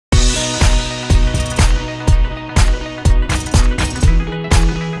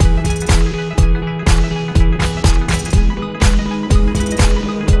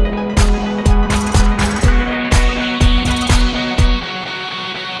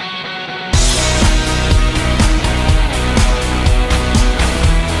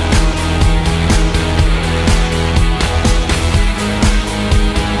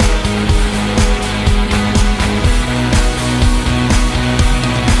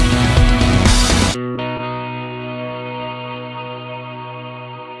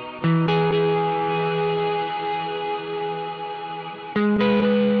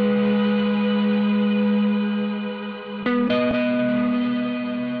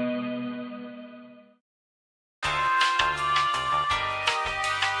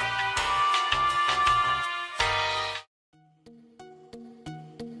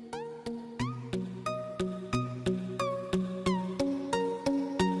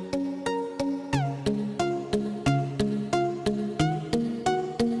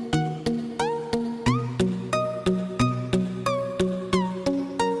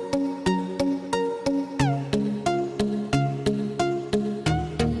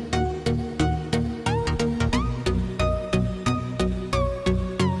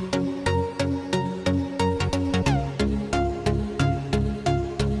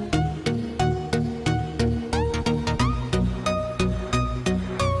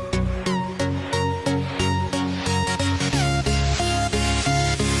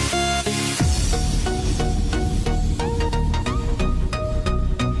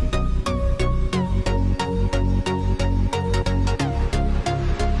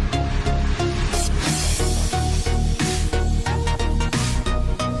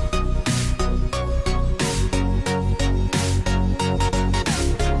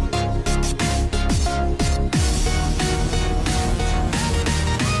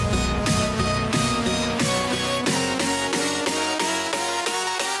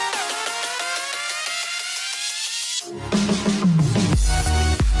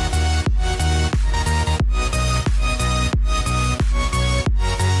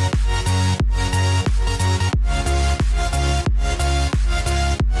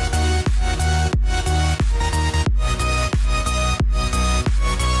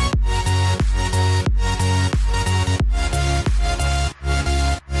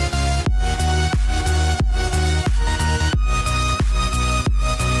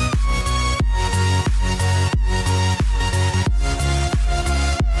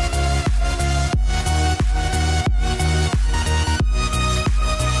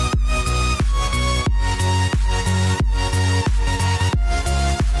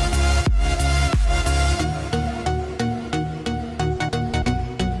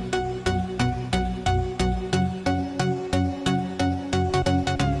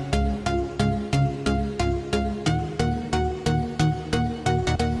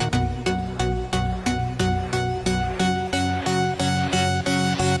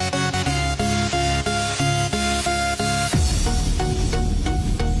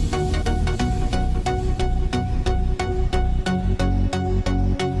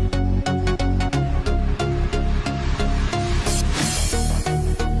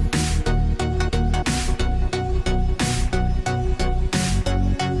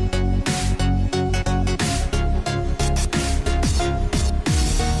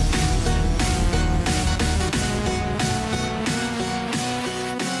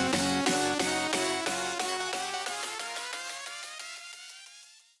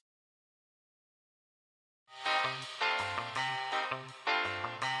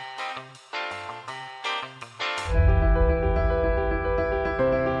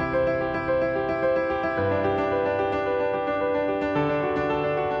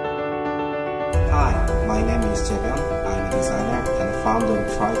My name is Jae-byung. I'm a designer and founder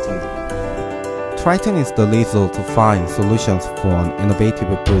of Triton. Triton is the result to find solutions for an innovative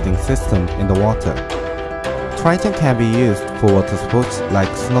breathing system in the water. Triton can be used for water sports like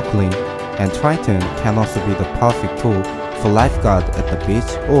snorkeling, and Triton can also be the perfect tool for lifeguard at the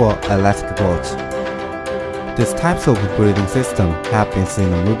beach or electric boat. These types of breathing systems have been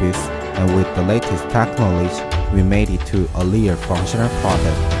seen in movies, and with the latest technology, we made it to a real functional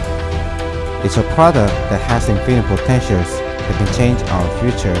product. It's a product that has infinite potentials that can change our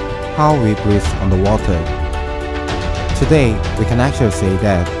future, how we breathe underwater. Today, we can actually say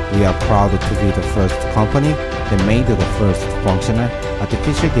that we are proud to be the first company that made the first functional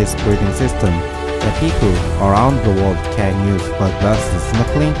artificial gas breathing system that people around the world can use for advanced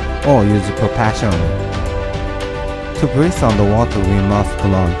snorkeling or use professionally. To breathe underwater, we must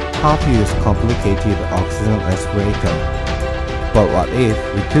learn how to use complicated oxygen respirator. But what if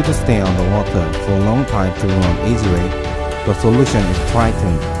we could stay underwater for a long time through an easy way? The solution is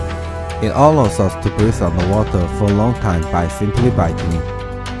Triton. It allows us to breathe underwater for a long time by simply biting.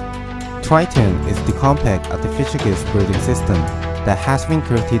 Triton is the compact artificial gas breathing system that has been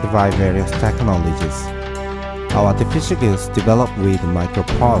created by various technologies. Our artificial gas developed with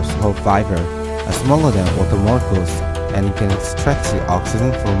micropores or fiber are smaller than water molecules, and it can extract the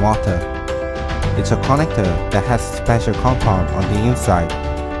oxygen from water. It's a connector that has a special compound on the inside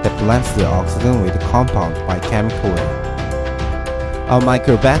that blends the oxygen with the compound by chemical way. Our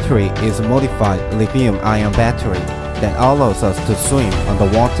micro battery is a modified lithium-ion battery that allows us to swim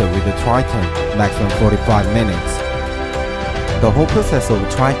underwater with the Triton maximum 45 minutes. The whole process of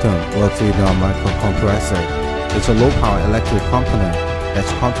Triton works with our microcompressor. It's a low-power electric component that's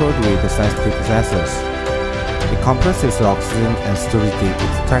controlled with the sensitive sensors. It compresses the oxygen and stores the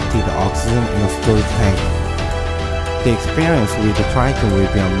extracted oxygen in a storage tank. The experience with the Triton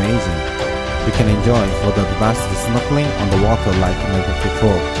will be amazing. You can enjoy for the advanced snorkeling underwater like never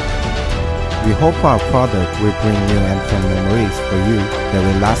before. We hope our product will bring new and fun memories for you that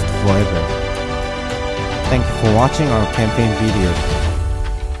will last forever. Thank you for watching our campaign video.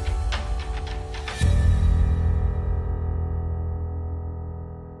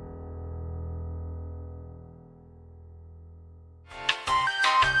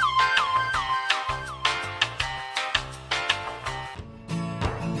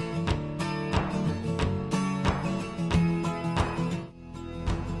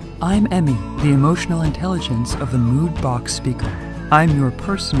 I'm Emmy, the emotional intelligence of the Mood Box speaker. I'm your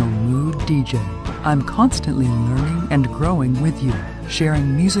personal mood DJ. I'm constantly learning and growing with you,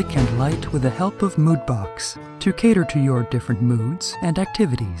 sharing music and light with the help of Mood Box to cater to your different moods and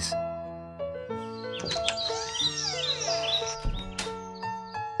activities.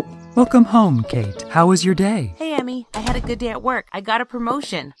 Welcome home, Kate. How was your day? Hey, Emmy. I had a good day at work. I got a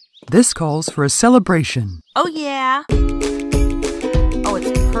promotion. This calls for a celebration. Oh, yeah. Oh,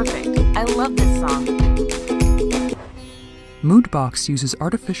 it's perfect. I love this song. Moodbox uses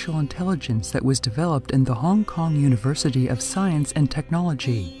artificial intelligence that was developed in the Hong Kong University of Science and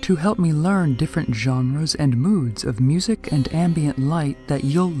Technology to help me learn different genres and moods of music and ambient light that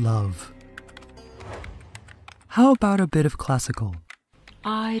you'll love. How about a bit of classical?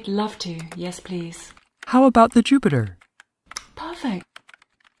 I'd love to. Yes, please. How about the Jupiter? Perfect.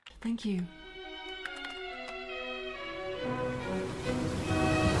 Thank you.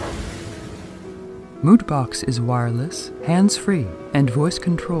 Moodbox is wireless, hands-free, and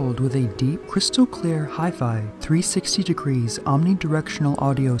voice-controlled with a deep, crystal-clear hi-fi 360 degrees omnidirectional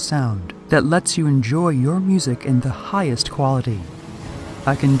audio sound that lets you enjoy your music in the highest quality.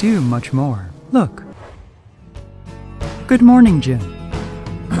 I can do much more. Look. Good morning, Jim.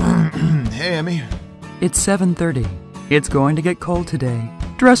 Hey, Emmy. It's 7:30. It's going to get cold today.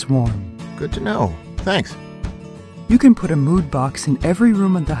 Dress warm. Good to know. Thanks. You can put a mood box in every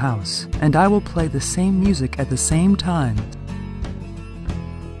room of the house, and I will play the same music at the same time.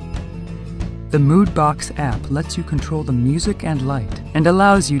 The Mood Box app lets you control the music and light, and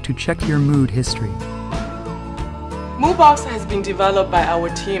allows you to check your mood history. Moodbox has been developed by our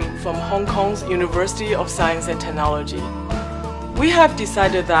team from Hong Kong's University of Science and Technology. We have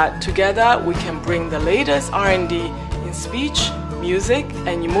decided that together we can bring the latest R&D in speech, music,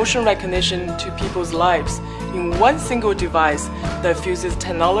 and emotion recognition to people's lives in one single device that fuses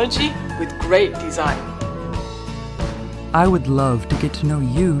technology with great design. I would love to get to know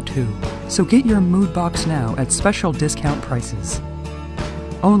you too, so get your Mood Box now at special discount prices.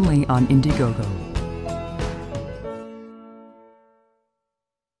 Only on Indiegogo.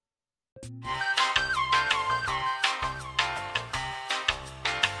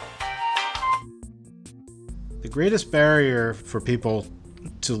 The greatest barrier for people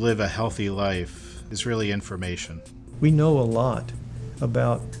to live a healthy life is really information. We know a lot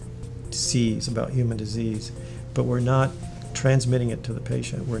about disease, about human disease, but we're not transmitting it to the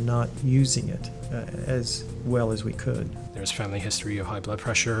patient. We're not using it as well as we could. There's family history of high blood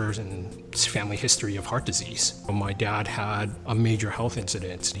pressure and family history of heart disease. My dad had a major health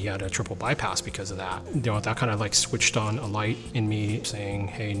incident. He had a triple bypass because of that. That kind of like switched on a light in me saying,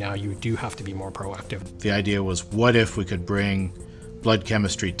 hey, now you do have to be more proactive. The idea was, what if we could bring blood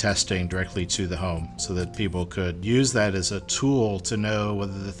chemistry testing directly to the home so that people could use that as a tool to know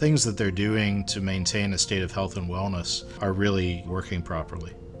whether the things that they're doing to maintain a state of health and wellness are really working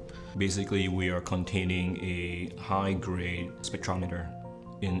properly. Basically, we are containing a high-grade spectrometer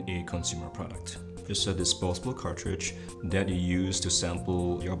in a consumer product. It's a disposable cartridge that you use to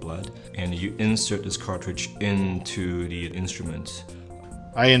sample your blood, and you insert this cartridge into the instrument.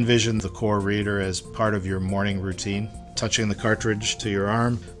 I envision the core reader as part of your morning routine, touching the cartridge to your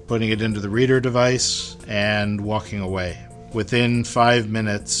arm, putting it into the reader device, and walking away. Within 5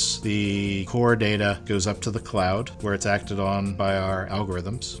 minutes, the core data goes up to the cloud, where it's acted on by our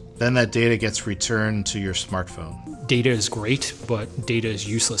algorithms. Then that data gets returned to your smartphone. Data is great, but data is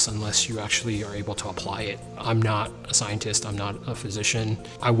useless unless you actually are able to apply it. I'm not a scientist, I'm not a physician.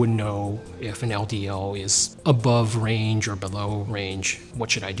 I wouldn't know if an LDL is above range or below range. What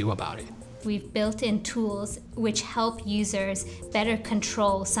should I do about it? We've built in tools which help users better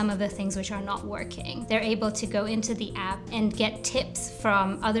control some of the things which are not working. They're able to go into the app and get tips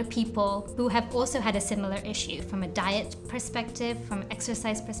from other people who have also had a similar issue. From a diet perspective, from an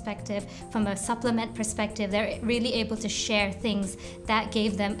exercise perspective, from a supplement perspective, they're really able to share things that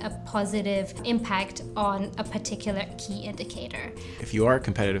gave them a positive impact on a particular key indicator. If you are a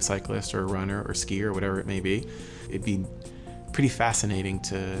competitive cyclist or a runner or skier or whatever it may be, it'd be pretty fascinating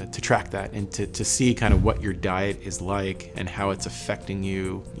to track that and to see kind of what your diet is like and how it's affecting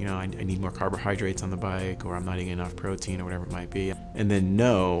you. You know, I need more carbohydrates on the bike, or I'm not eating enough protein, or whatever it might be. And then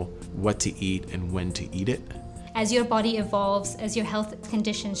know what to eat and when to eat it. As your body evolves, as your health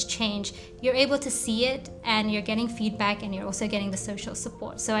conditions change, you're able to see it and you're getting feedback, and you're also getting the social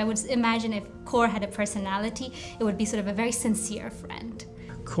support. So I would imagine if Core had a personality, it would be sort of a very sincere friend.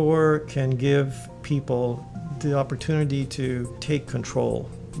 Core can give people the opportunity to take control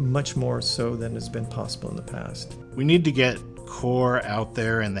much more so than has been possible in the past. We need to get Core out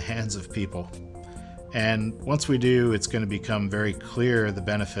there in the hands of people. And once we do, it's going to become very clear the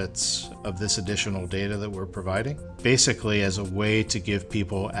benefits of this additional data that we're providing, basically as a way to give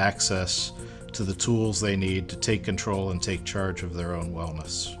people access to the tools they need to take control and take charge of their own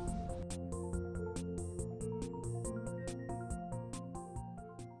wellness.